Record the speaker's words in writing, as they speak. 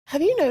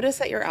Have you noticed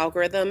that your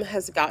algorithm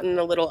has gotten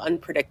a little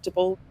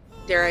unpredictable?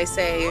 Dare I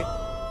say,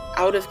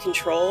 out of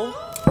control?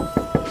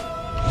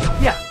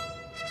 Yeah,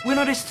 we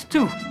noticed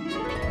too.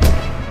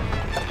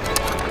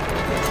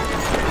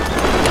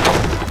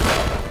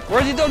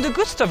 Where did all the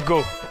good stuff go?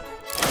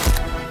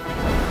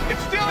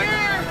 It's still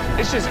here!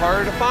 It's just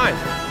harder to find.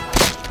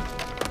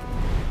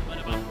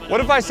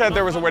 What if I said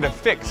there was a way to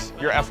fix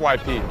your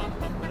FYP?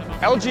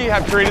 LG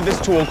have created this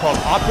tool called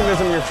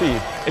Optimism Your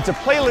Feed. It's a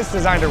playlist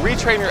designed to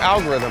retrain your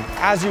algorithm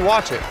as you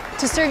watch it.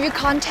 To serve you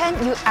content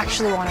you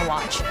actually want to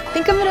watch.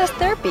 Think of it as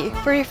therapy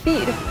for your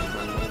feed.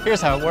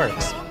 Here's how it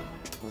works.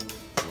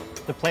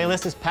 The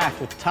playlist is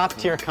packed with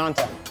top-tier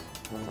content.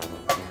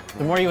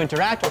 The more you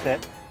interact with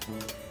it,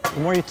 the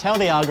more you tell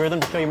the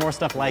algorithm to show you more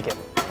stuff like it.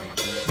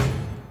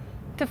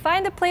 To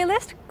find the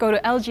playlist, go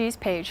to LG's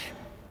page.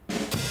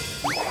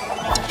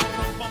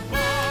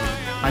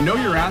 I know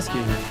you're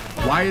asking,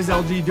 why is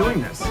LG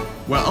doing this?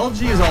 Well,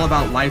 LG is all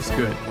about life's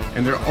good,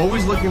 and they're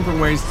always looking for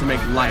ways to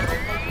make life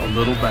a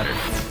little better.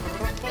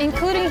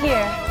 Including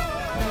here.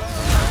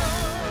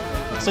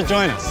 So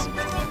join us.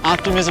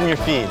 Optimism Your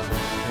Feed.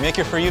 Make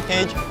your For You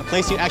page a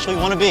place you actually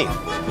want to be.